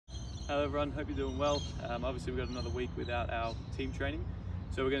Hello everyone, hope you're doing well. Obviously we've got another week without our team training,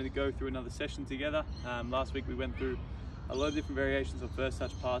 so we're going to go through another session together. Last week we went through a lot of different variations of first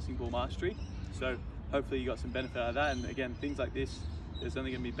touch passing ball mastery, so hopefully you got some benefit out of that. And again, things like this, there's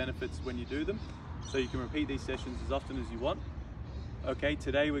only going to be benefits when you do them, so you can repeat these sessions as often as you want. Okay,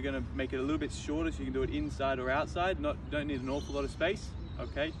 today we're going to make it a little bit shorter so you can do it inside or outside. Don't need an awful lot of space.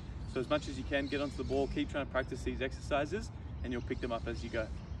 Okay, so as much as you can, get onto the ball, keep trying to practice these exercises and you'll pick them up as you go.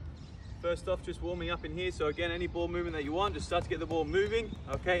 First off, just warming up in here. So again, any ball movement that you want, just start to get the ball moving.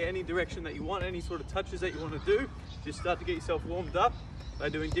 Okay, any direction that you want, any sort of touches that you want to do, just start to get yourself warmed up by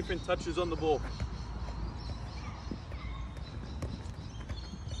doing different touches on the ball.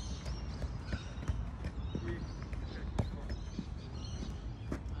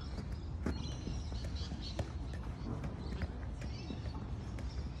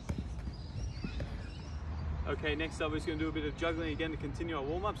 Okay, next up we're just going to do a bit of juggling again to continue our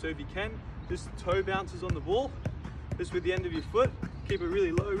warm-up. So if you can, just toe bounces on the ball, just with the end of your foot. Keep it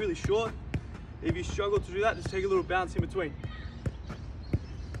really low, really short. If you struggle to do that, just take a little bounce in between.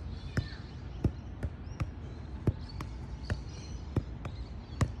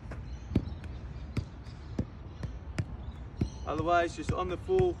 Otherwise, just on the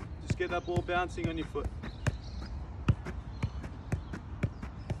full, just get that ball bouncing on your foot.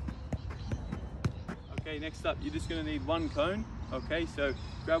 Okay, next up, you're just going to need one cone. Okay, so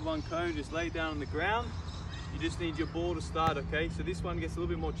grab one cone, just lay it down on the ground. You just need your ball to start, okay? So this one gets a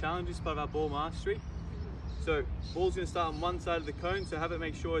little bit more challenging, it's part of our ball mastery. So ball's going to start on one side of the cone, so have it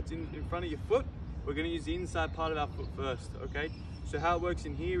make sure it's in front of your foot. We're going to use the inside part of our foot first, okay? So how it works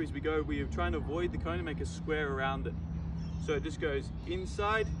in here is we're trying to avoid the cone and make a square around it. So it just goes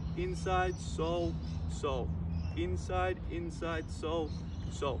inside, inside, sole, sole. Inside, inside, sole,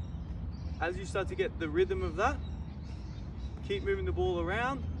 sole. As you start to get the rhythm of that, keep moving the ball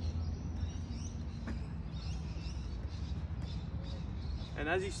around. And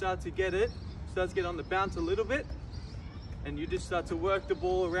as you start to get it, starts to get on the bounce a little bit, and you just start to work the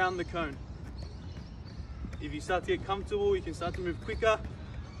ball around the cone. If you start to get comfortable, you can start to move quicker.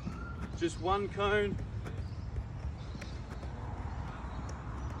 Just one cone.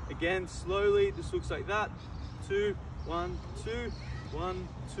 Again, slowly, this looks like that. 2, 1, 2, 1,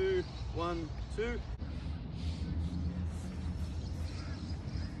 2, 1, 2.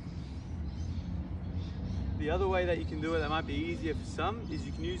 The other way that you can do it that might be easier for some is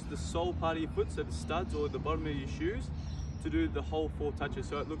you can use the sole part of your foot, so the studs or the bottom of your shoes, to do the whole 4 touches.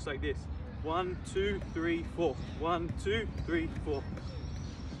 So it looks like this. 1, 2, 3, 4. 1, 2, 3, 4.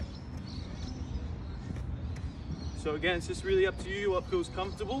 So again, it's just really up to you what feels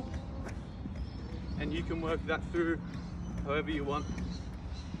comfortable, and you can work that through however you want.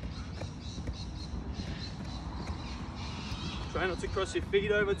 Try not to cross your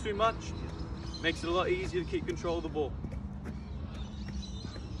feet over too much. Makes it a lot easier to keep control of the ball.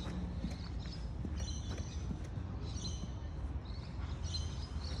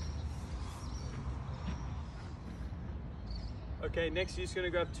 Okay, next you're just going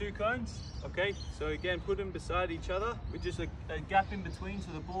to grab 2 cones. Okay, so again, put them beside each other with just a gap in between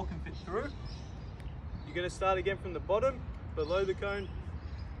so the ball can fit through. You're going to start again from the bottom, below the cone.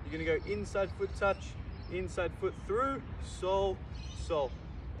 You're going to go inside foot touch, inside foot through, sole, sole.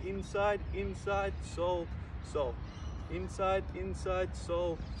 Inside, inside, sole, sole. Inside, inside,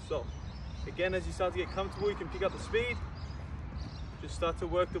 sole, sole. Again, as you start to get comfortable, you can pick up the speed. Just start to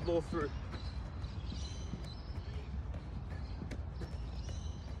work the ball through.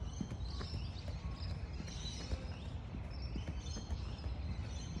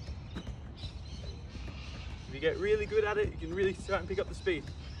 If you get really good at it, you can really start and pick up the speed.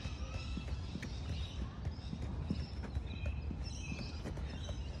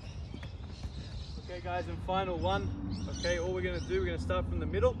 Okay guys, and final one. Okay, all we're going to do, we're going to start from the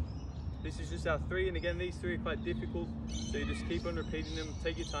middle. This is just our 3, and again, these 3 are quite difficult, so you just keep on repeating them,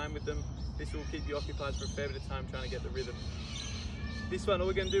 take your time with them. This will keep you occupied for a fair bit of time trying to get the rhythm. This one, all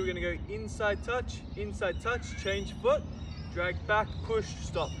we're going to do, we're going to go inside touch, change foot, drag back, push,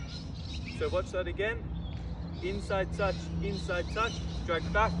 stop. So watch that again. Inside touch,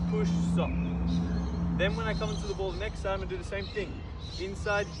 drag back, push, stop. Then when I come into the ball next time, I'm going to do the same thing.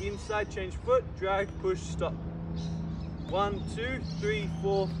 Inside, inside, change foot, drag, push, stop. 1, 2, 3,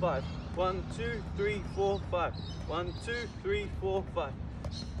 4, 5. 1, 2, 3, 4, 5. 1, 2, 3, 4, 5.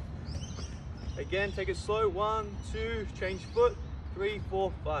 Again, take it slow. 1, 2, change foot, 3,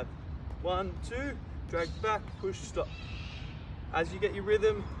 4, 5. 1, 2, drag back, push, stop. As you get your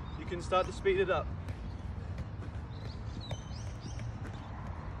rhythm, you can start to speed it up.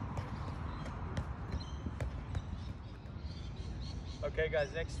 Okay guys,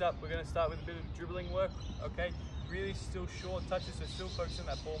 next up we're going to start with a bit of dribbling work, okay? Really still short touches, so still focus on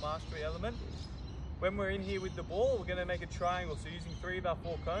that ball mastery element. When we're in here with the ball, we're going to make a triangle. So using 3 of our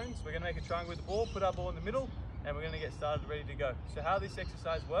 4 cones, we're going to make a triangle with the ball, put our ball in the middle, and we're going to get started, ready to go. So how this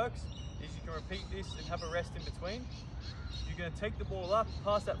exercise works is you can repeat this and have a rest in between. You're going to take the ball up,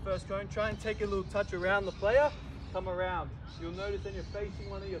 pass that first cone, try and take a little touch around the player, come around. You'll notice then you're facing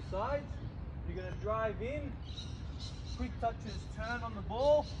one of your sides. You're going to drive in, quick touches, turn on the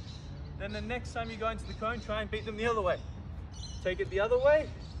ball. Then the next time you go into the cone, try and beat them the other way. Take it the other way,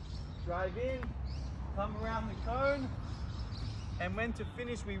 drive in, come around the cone, and when to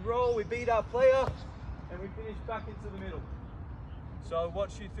finish, we roll, we beat our player, and we finish back into the middle. So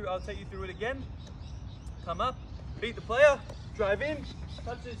I'll take you through it again. Come up, beat the player, drive in,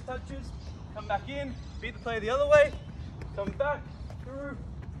 touches, come back in, beat the player the other way, come back through,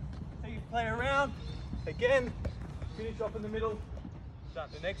 take your player around, again, finish off in the middle, done.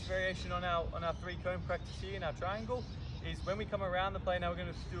 The next variation on our 3 cone practice here in our triangle is when we come around the play. Now we're going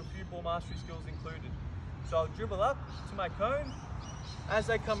to do a few ball mastery skills included. So I'll dribble up to my cone. As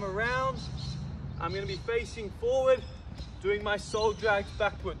I come around, I'm going to be facing forward, doing my soul drags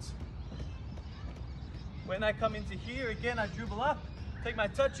backwards. When I come into here, again, I dribble up, take my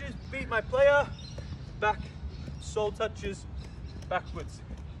touches, beat my player, back, soul touches, backwards.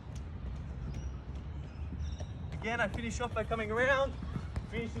 Again, I finish off by coming around,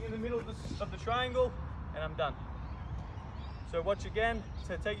 finishing in the middle of the triangle, and I'm done. So watch again,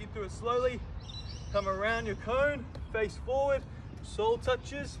 so take you through it slowly. Come around your cone, face forward, soul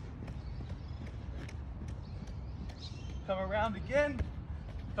touches. Come around again,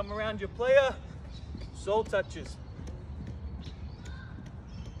 come around your player, soul touches.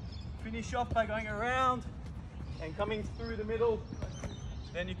 Finish off by going around and coming through the middle,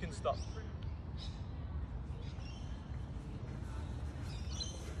 then you can stop.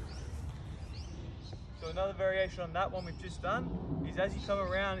 So another variation on that one we've just done is as you come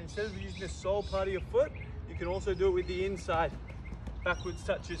around, instead of using the sole part of your foot, you can also do it with the inside. Backwards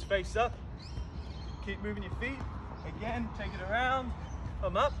touches, face up. Keep moving your feet. Again, take it around,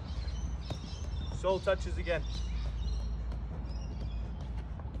 come up. Sole touches again.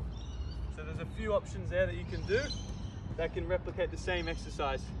 So there's a few options there that you can do that can replicate the same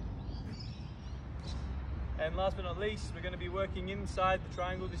exercise. And last but not least, we're going to be working inside the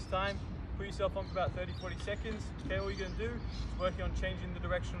triangle this time. Put yourself on for about 30-40 seconds. Okay, all you're going to do is working on changing the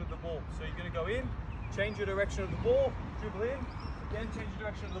direction of the ball. So you're going to go in, change your direction of the ball, dribble in, again change the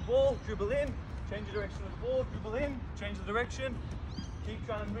direction of the ball, dribble in, change the direction of the ball, dribble in, change the direction. Keep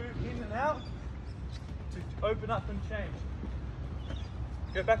trying to move in and out to open up and change.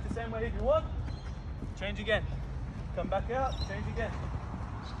 Go back the same way if you want, change again. Come back out, change again.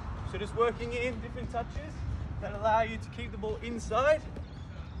 So just working in different touches that allow you to keep the ball inside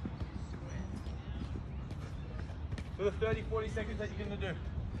for the 30-40 seconds that you're going to do.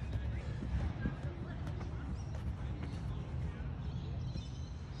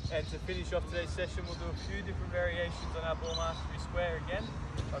 And to finish off today's session, we'll do a few different variations on our ball mastery square again.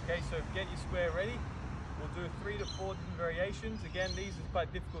 Okay, so get your square ready. We'll do 3 to 4 different variations. Again, these are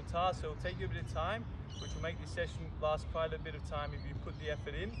quite difficult tasks, so it'll take you a bit of time, which will make this session last quite a bit of time if you put the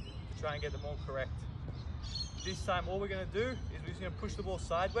effort in to try and get them all correct. This time, all we're going to do is we're just going to push the ball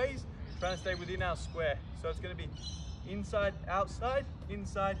sideways, trying to stay within our square. So it's going to be inside, outside,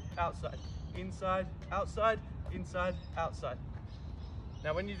 inside, outside, inside, outside, inside, outside.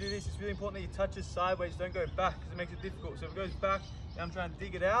 Now when you do this, it's really important that your touches sideways, don't go back because it makes it difficult. So if it goes back, I'm trying to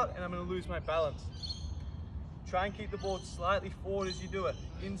dig it out and I'm going to lose my balance. Try and keep the ball slightly forward as you do it.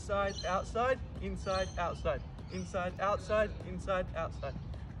 Inside, outside, inside, outside, inside, outside, inside, outside.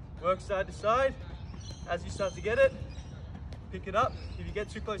 Work side to side. As you start to get it, pick it up. If you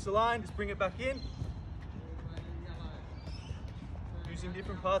get too close to the line, just bring it back in. Using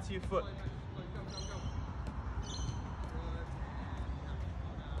different parts of your foot.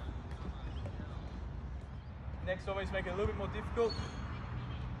 Next, always make it a little bit more difficult.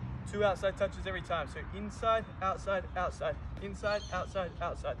 2 outside touches every time. So inside, outside, outside, inside, outside,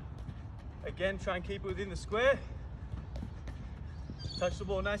 outside. Again, try and keep it within the square. Touch the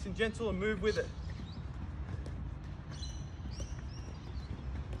ball nice and gentle and move with it.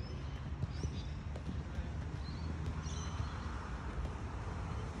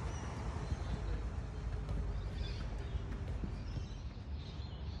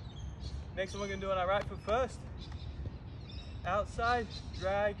 Next one we're going to do on our right foot first. Outside,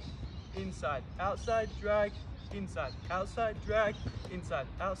 drag, inside. Outside, drag, inside. Outside, drag, inside.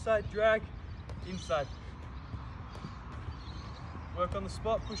 Outside, drag, inside. Work on the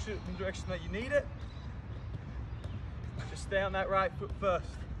spot, push it in the direction that you need it. Just just stay on that right foot first.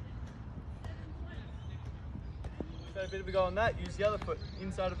 So a bit of a go on that, use the other foot,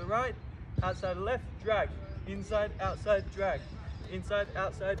 inside of the right, outside of left, drag, inside, outside, drag, inside,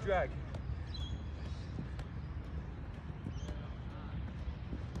 outside, drag.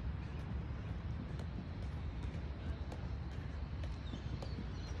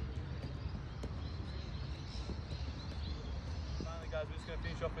 Finally guys, we're just going to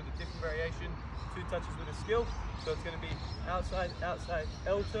finish off with a different variation, 2 touches with a skill. So it's going to be outside, outside,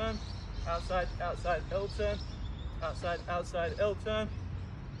 L turn, outside, outside, L turn, outside, outside, L turn.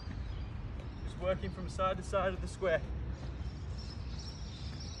 Just working from side to side of the square.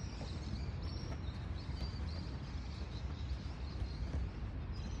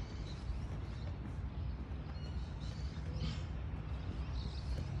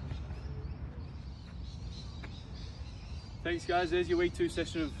 Thanks guys, there's your week 2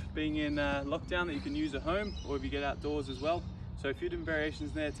 session of being in lockdown that you can use at home or if you get outdoors as well. So a few different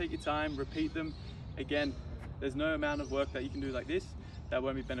variations there, take your time, repeat them. Again, there's no amount of work that you can do like this that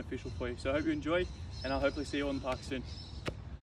won't be beneficial for you. So I hope you enjoy and I'll hopefully see you on the park soon.